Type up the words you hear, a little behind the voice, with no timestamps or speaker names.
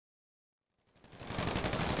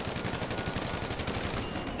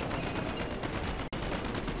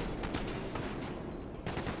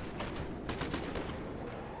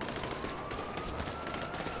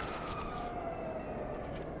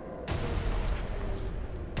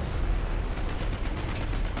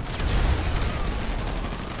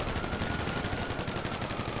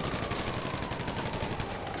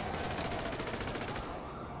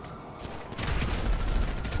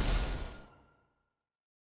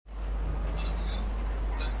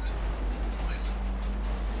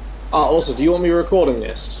Also, do you want me recording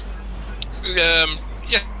this?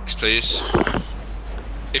 Yes, please.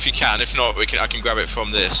 If you can. If not, I can grab it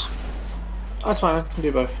from this. That's fine. I can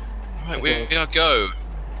do both. Right, we are go.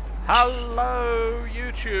 Hello,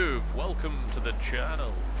 YouTube. Welcome to the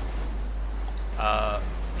channel.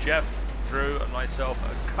 Jeff, Drew, and myself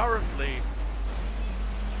are currently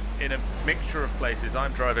in a mixture of places.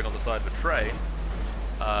 I'm driving on the side of a train,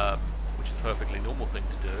 which is a perfectly normal thing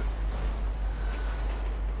to do.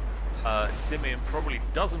 Simeon probably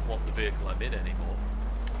doesn't want the vehicle I'm in anymore.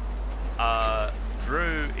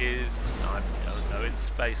 Drew is, I don't know, in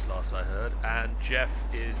space last I heard, and Jeff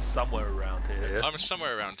is somewhere around here. I'm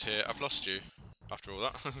somewhere around here. I've lost you after all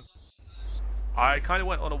that. I kind of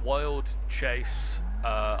went on a wild chase.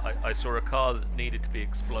 I saw a car that needed to be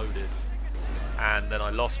exploded, and then I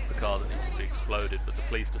lost the car that needs to be exploded, but the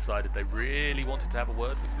police decided they really wanted to have a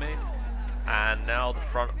word with me, and now the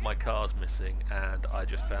front of my car's missing, and I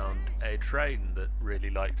just found a train that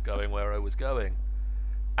really liked going where I was going.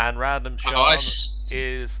 And Random Sean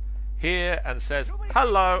is here and says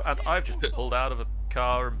hello, and I've just been pulled out of a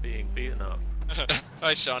car and being beaten up.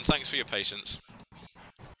 Hi Sean, thanks for your patience.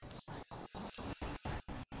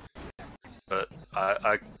 But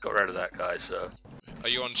I got rid of that guy, so... Are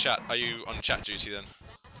you on chat? Are you on chat duty then?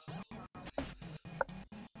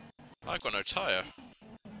 I've got no tyre.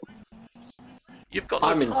 You've got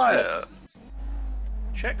no tyre.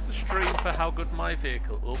 Check the stream for how good my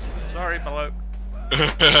vehicle... Oh, sorry, bloke.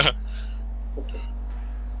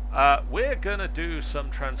 We're gonna do some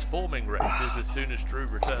transforming races as soon as Drew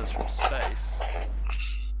returns from space.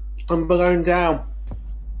 I'm going down.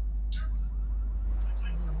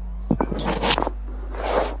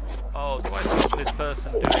 Oh, do I see this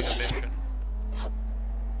person doing a mission?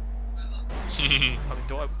 I mean,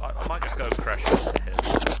 I might just go crash into him.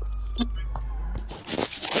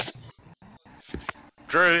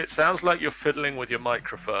 Drew, it sounds like you're fiddling with your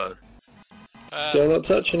microphone. Still not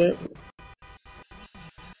touching it.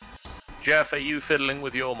 Jeff, are you fiddling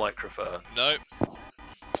with your microphone? No.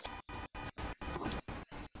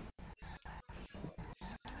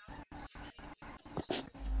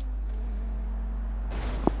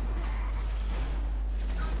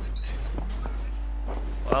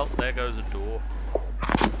 Well, there goes a door.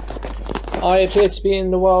 I appear to be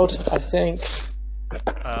in the world, I think.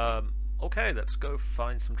 Okay, let's go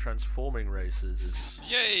find some transforming races.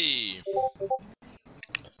 Yay!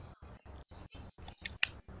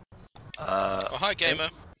 Oh, hi gamer.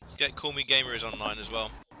 Call me gamer is online as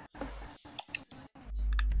well.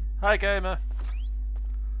 Hi gamer.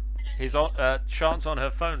 He's on. Sean's on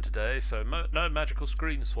her phone today, so no magical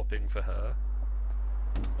screen swapping for her.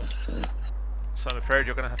 So I'm afraid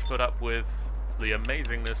you're going to have to put up with the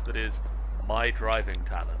amazingness that is my driving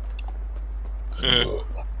talent.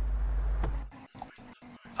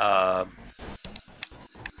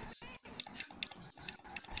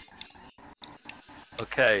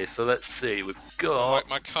 Okay, so let's see. We've got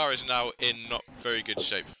My car is now in not very good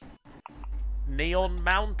shape. Neon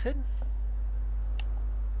Mountain.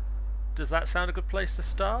 Does that sound a good place to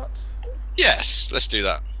start? Yes, let's do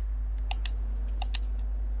that.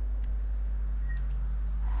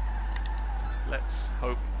 Let's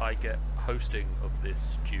hope I get hosting of this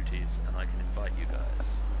duties and I can invite you guys.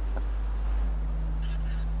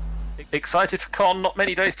 Excited for con? Not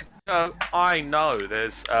many days to go. I know.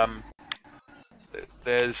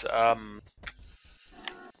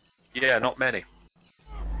 Yeah, not many.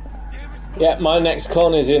 Yeah, my next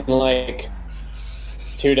con is in like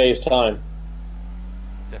 2 days' time.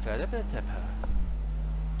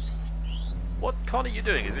 What con are you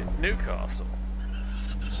doing? Is it Newcastle?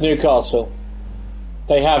 It's Newcastle.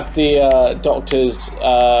 They have the doctor's,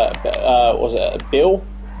 was it Bill?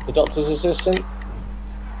 The doctor's assistant?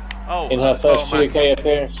 Oh, in her first UK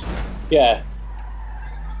appearance. Yeah.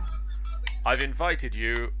 I've invited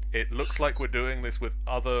you. It looks like we're doing this with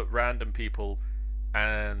other random people,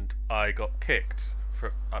 and I got kicked.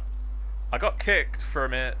 I got kicked for a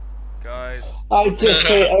minute, guys. I just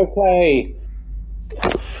say okay.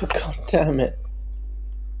 God damn it.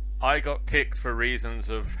 I got kicked for reasons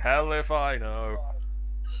of hell if I know.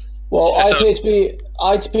 Well, I appear to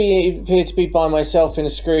be by myself in a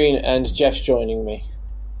screen, and Jeff's joining me.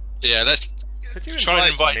 Yeah, let's try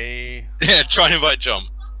and invite me. Yeah, try and invite John.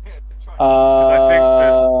 I think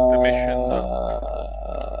the mission.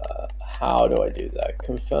 How do I do that?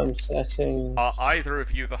 Confirm settings. Are either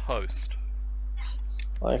of you the host?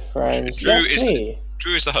 My friends. Drew That's me.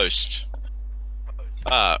 Drew is the host.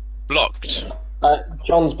 Blocked.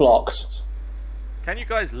 John's blocked. Can you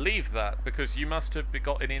guys leave that? Because you must have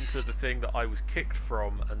gotten into the thing that I was kicked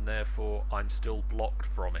from, and therefore I'm still blocked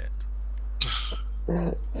from it.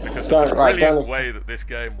 Because of the brilliant way that this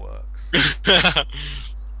game works.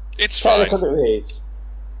 It's fine. Difficulties.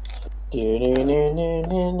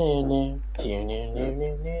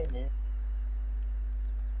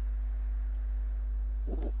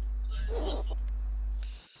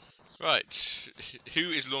 Right, who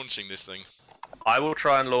is launching this thing? I will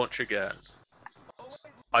try and launch again.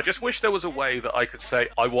 I just wish there was a way that I could say,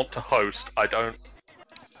 I want to host, I don't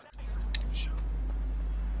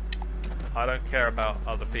care about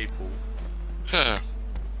other people. Huh.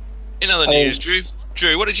 In other news, Drew,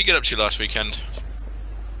 what did you get up to last weekend?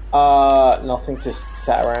 Nothing, just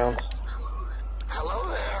sat around. Hello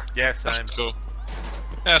there. Yeah, same. That's cool.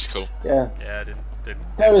 That's cool. Yeah. Yeah, I didn't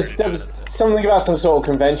There was something about some sort of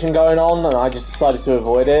convention going on, and I just decided to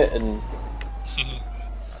avoid it, and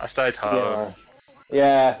I stayed home.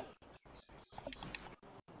 Yeah.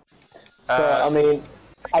 But, I mean,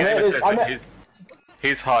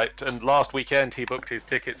 he's hyped, and last weekend he booked his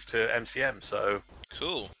tickets to MCM, so...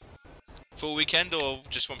 Cool. Full weekend or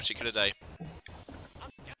just one particular day?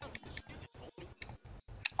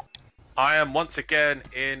 I am once again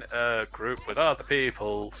in a group with other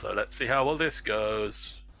people, so let's see how well this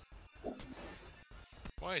goes.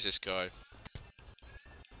 Why is this guy?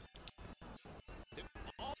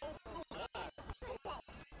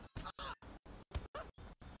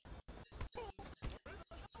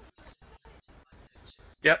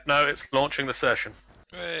 Yep, no, it's launching the session.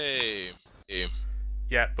 Hey.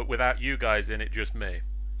 Yeah, but without you guys in it, just me.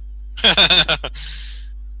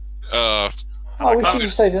 Oh, we should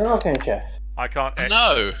have stayed in our game, Jeff. I can't.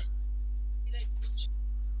 No.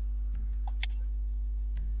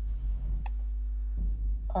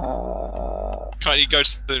 Can't you go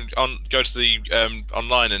to the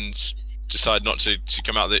online and decide not to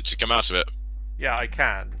come out of it? Yeah, I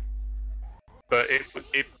can. But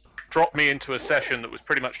it dropped me into a session that was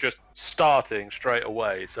pretty much just starting straight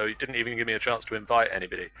away, so it didn't even give me a chance to invite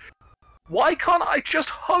anybody. Why can't I just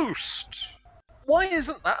host? Why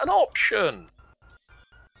isn't that an option?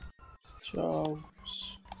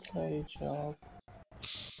 Jobs, play job.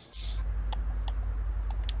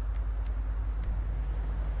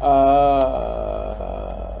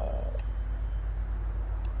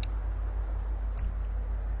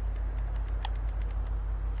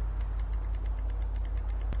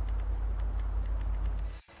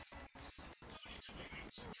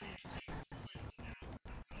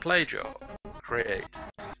 Play job. Create.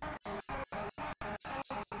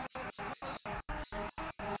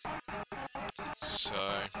 So...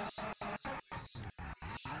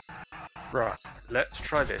 Right, let's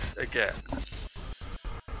try this again.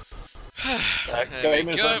 There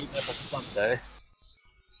we go. Sunday.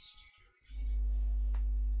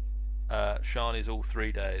 Sean is all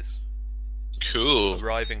 3 days. Cool.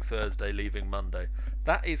 Arriving Thursday, leaving Monday.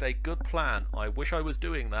 That is a good plan. I wish I was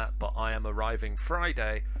doing that, but I am arriving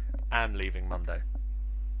Friday and leaving Monday.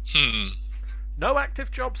 No active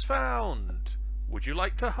jobs found. Would you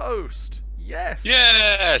like to host? Yes.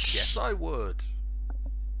 Yes. Yes, I would.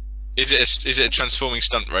 Is it a transforming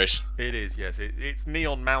stunt race? It is. Yes. It's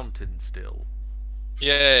Neon Mountain still.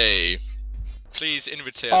 Yay! Please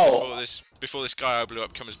invite us before this guy I blew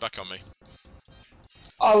up comes back on me.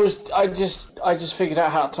 I just figured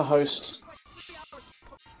out how to host.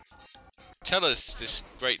 Tell us this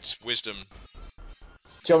great wisdom.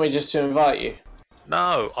 Do you want me just to invite you?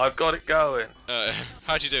 No, I've got it going.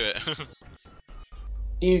 How'd you do it?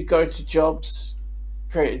 You go to jobs,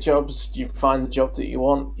 create jobs, you find the job that you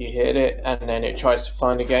want, you hit it, and then it tries to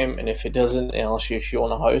find a game, and if it doesn't, it asks you if you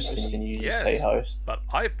want to host, and then you just say host. But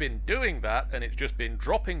I've been doing that, and it's just been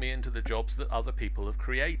dropping me into the jobs that other people have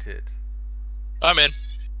created. I'm in.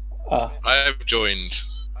 I have joined.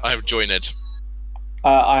 I have joined it.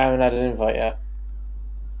 I haven't had an invite yet.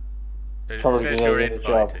 It Probably says because I was you're in the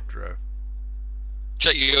job. invited, Drew.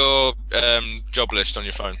 Check your job list on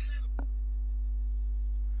your phone.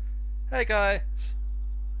 Hey guys.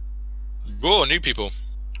 Whoa, new people.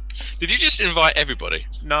 Did you just invite everybody?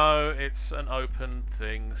 No, it's an open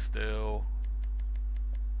thing still.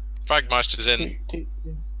 Fragmeister's in.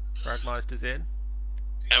 Fragmeister's in.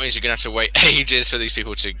 That means you're gonna have to wait ages for these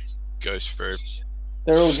people to go through.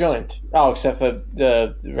 They're all joined. Oh, except for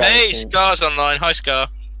the hey, Scar's online. Hi, Scar.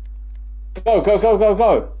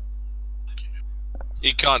 Go!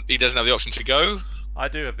 He can't. He doesn't have the option to go. I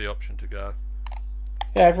do have the option to go.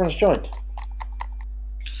 Yeah, everyone's joined.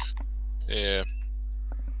 Yeah.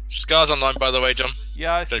 Scar's online, by the way, John.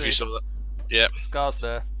 Yeah, I Don't know if you see. saw that. Yeah. Scar's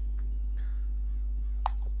there.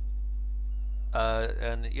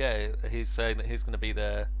 And yeah, he's saying that he's going to be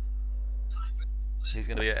there. He's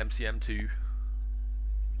going to be at MCM2.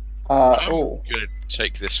 I'm gonna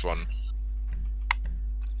take this one.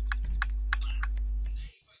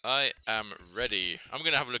 I am ready. I'm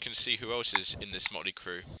gonna have a look and see who else is in this motley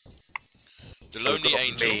crew. The Lonely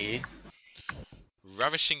Angel, Me.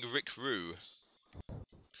 Ravishing Rick Roo,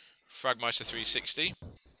 Fragmeister 360.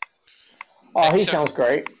 Oh, he sounds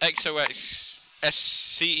great. XOX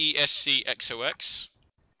CESC XOX.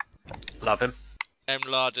 Love him. M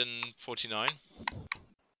Laden 49.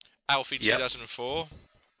 Alfie 2004.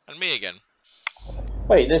 And me again.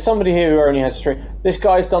 Wait, there's somebody here who only has 3. This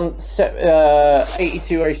guy's done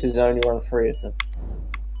 82 races and only run 3 of them.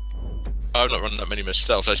 I've not run that many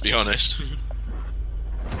myself, let's be honest.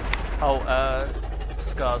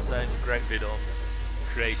 Scar saying great vid on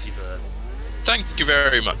Creativerse. Thank you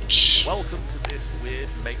very much. Welcome to this weird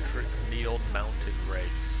Matrix Neon Mountain race.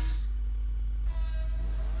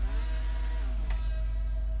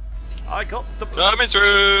 I got the Coming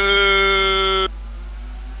through!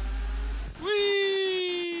 Whee!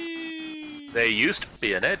 There used to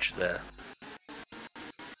be an edge there.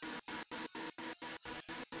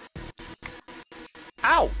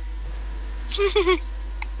 Ow!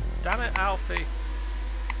 Damn it, Alfie.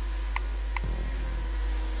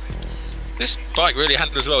 This bike really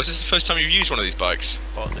handles well. Is this the first time you've used one of these bikes?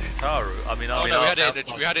 Oh, the Shitaru.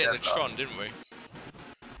 We had it in the Tron, didn't we?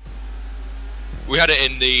 We had it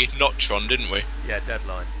in the not Tron, didn't we? Yeah,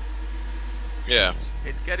 Deadline. Yeah.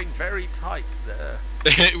 It's getting very tight there.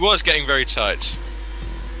 It was getting very tight.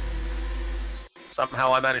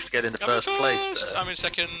 Somehow I managed to get into first place there. I'm in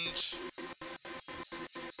second.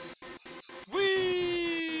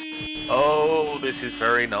 Whee! Oh, this is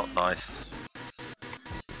very not nice.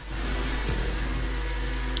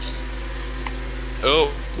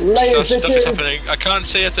 Oh, Layers, stuff is happening. I can't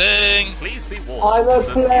see a thing. Please be warned. I'm a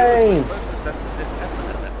plane. Photosensitive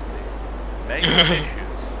epilepsy may have issues.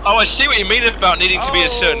 Oh, I see what you mean about needing to be a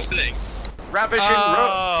certain thing. Ravishing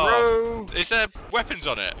row. Is there weapons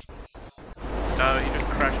on it? No, he just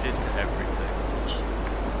crashed into everything.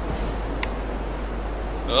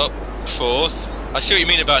 Oh, fourth. I see what you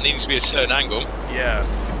mean about needing to be a certain angle. Yeah.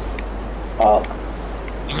 Oh.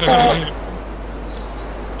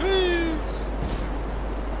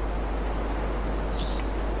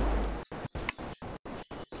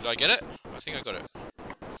 Did I get it? I think I got it.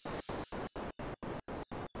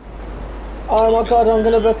 Oh my god, I'm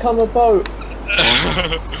gonna become a boat.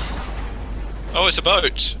 Oh, it's a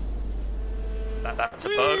boat. That's a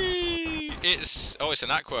boat. It's it's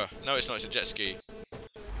an aqua. No, it's not. It's a jet ski.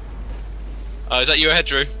 Is that you ahead,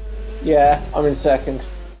 Drew? Yeah, I'm in second.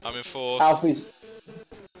 I'm in fourth. Alfie's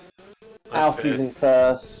in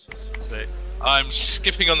first. Sixth. I'm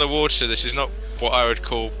skipping on the water. This is not what I would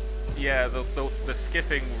call. Yeah, the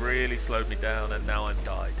skipping really slowed me down, and now I'm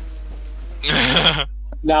died.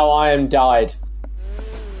 Now I am died.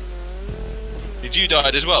 Did you die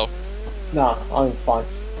as well? Nah, I'm fine.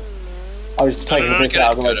 I was just taking this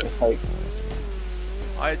out of the way for fakes.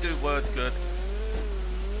 I do words good.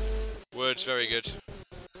 Words very good.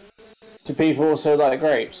 Do people also like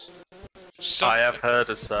grapes? I have heard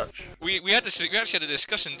as such. We actually had a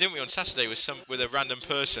discussion, didn't we, on Saturday with a random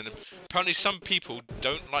person. Apparently, some people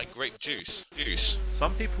don't like grape juice.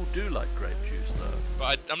 Some people do like grape juice, though.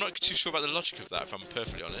 But I'm not too sure about the logic of that, if I'm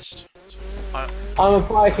perfectly honest. I'm a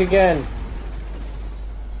bike again.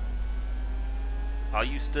 Are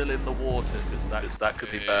you still in the water? Because that could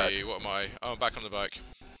be bad. What am I? Oh, I'm back on the bike.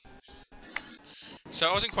 So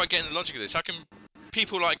I wasn't quite getting the logic of this. How can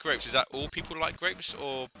people like grapes? Is that all people like grapes,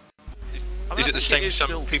 or is it the same?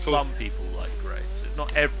 Some people like grapes. It's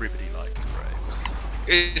not everybody likes grapes.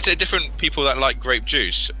 Is there different people that like grape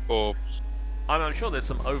juice, or? I'm sure there's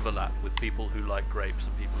some overlap with people who like grapes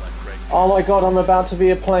and people like grape juice. Oh my god, I'm about to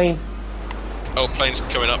be a plane. Oh, plane's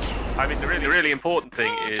coming up. I mean, the really important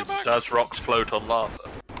thing is, does rocks float on lava?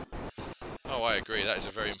 Oh, I agree. That is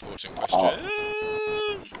a very important question. Oh.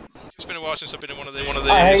 It's been a while since I've been in one of these.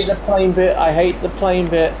 I hate the plane bit. I hate the plane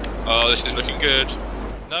bit. Oh, this is looking good.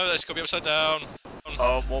 No, that's got to be upside down.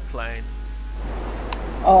 Oh, more plane.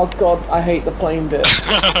 Oh god, I hate the plane bit.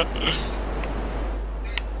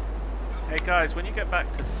 Hey guys, when you get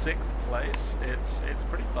back to 6th place, it's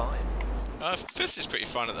pretty fine. 5th is pretty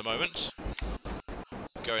fine at the moment.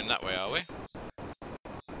 Going that way, are we?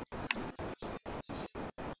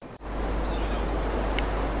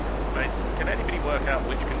 Mate, can anybody work out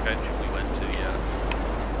which convention we went to yet?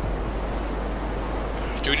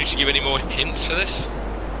 Do we need to give any more hints for this?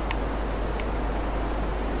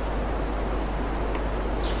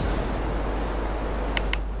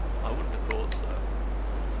 I wouldn't have thought so.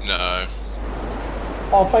 No.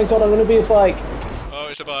 Oh, thank god, I'm gonna be a bike. Oh,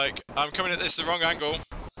 it's a bike. I'm coming at this the wrong angle.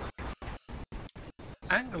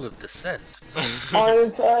 Angle of descent. I'm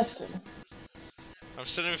in first. I'm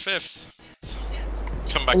still in 5th.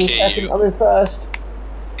 Come back I'm in here, second. you. I'm in first.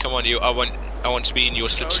 Come on, you. I want to be in your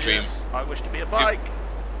slipstream. Oh, yes. I wish to be a bike.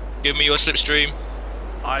 Give me your slipstream.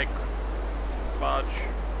 I fudge.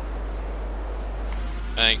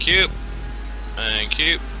 Thank you. Thank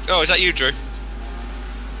you. Oh, is that you, Drew?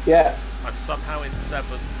 Yeah. I'm somehow in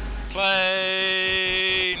 7th.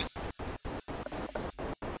 Plane!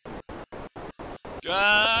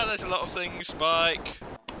 Ah, there's a lot of things, Spike.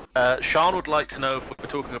 Sean would like to know if we're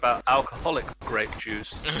talking about alcoholic grape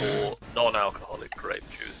juice or non-alcoholic grape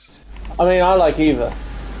juice. I mean, I like either.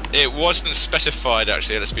 It wasn't specified,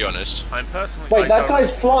 actually, let's be honest. I'm personally... Wait, that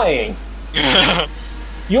guy's flying.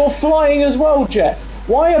 You're flying as well, Jeff.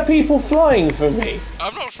 Why are people flying for me?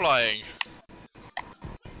 I'm not flying.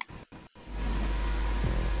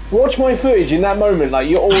 Watch my footage in that moment, like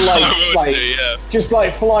you're all like, yeah. just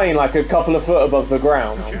like flying like a couple of foot above the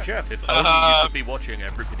ground. Oh, Jeff, if only you could be watching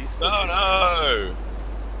everybody's footage. No.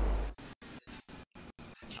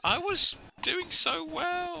 I was doing so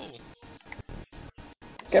well.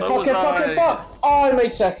 Get So fucking was fucking I. fuck! Oh, I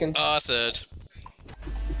made second. Third.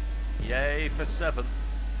 Yay for 7th.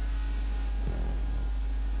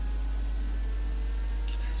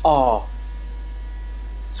 Oh.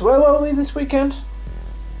 So where were we this weekend?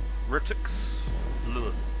 Ritix.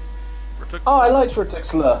 Oh, I liked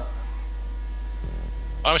Ritixler.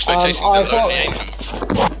 I'm spectating I the Lonely Angel.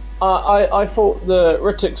 I thought the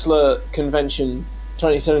Ritixler convention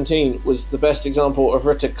 2017 was the best example of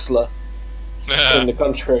Ritixler in the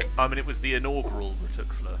country. I mean, it was the inaugural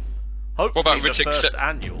Ritixler. Hopefully What about the Ritix- first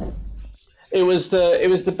annual. It was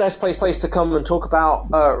the best place to come and talk about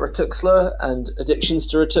Ritixler and addictions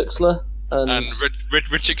to Ritixler And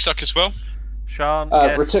Ritchik suck as well. Sean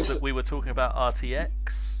guessed Ritix- that we were talking about RTX.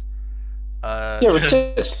 Yeah,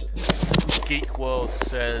 Ritix. Geek World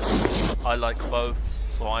says, I like both,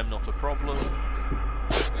 so I'm not a problem.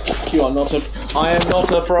 You are not a. I am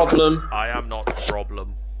not a problem. I am not a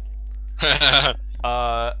problem.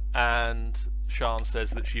 And Sean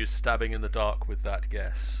says that she was stabbing in the dark with that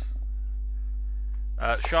guess.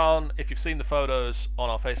 Sean, if you've seen the photos on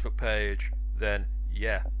our Facebook page, then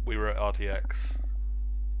yeah, we were at RTX.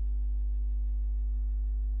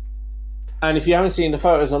 And if you haven't seen the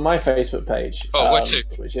photos on my Facebook page, Where to?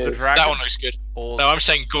 which The is dragon That one looks good. or No, I'm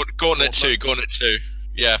saying Gauntlet 2. Gauntlet 2.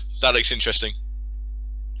 Yeah, that looks interesting.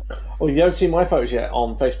 well, if you haven't seen my photos yet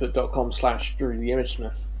on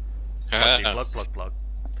Facebook.com/DrewTheImageSmith. plug.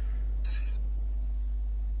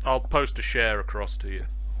 I'll post a share across to you.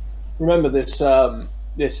 Remember this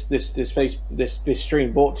this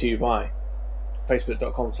stream brought to you by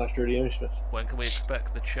Facebook.com/DrewTheImageSmith. When can we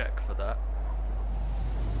expect the check for that?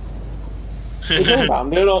 What are you talking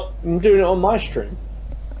about? I'm doing it on my stream.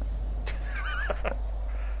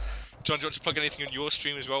 John, do you want to plug anything on your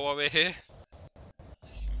stream as well while we're here?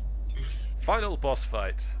 Final boss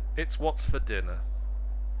fight. It's what's for dinner.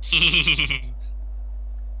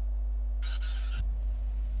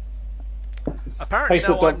 Apparently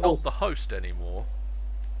now I'm not the host anymore.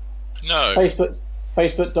 No.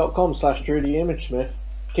 Facebook.com/DrewTheImageSmith,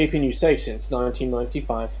 keeping you safe since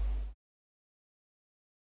 1995.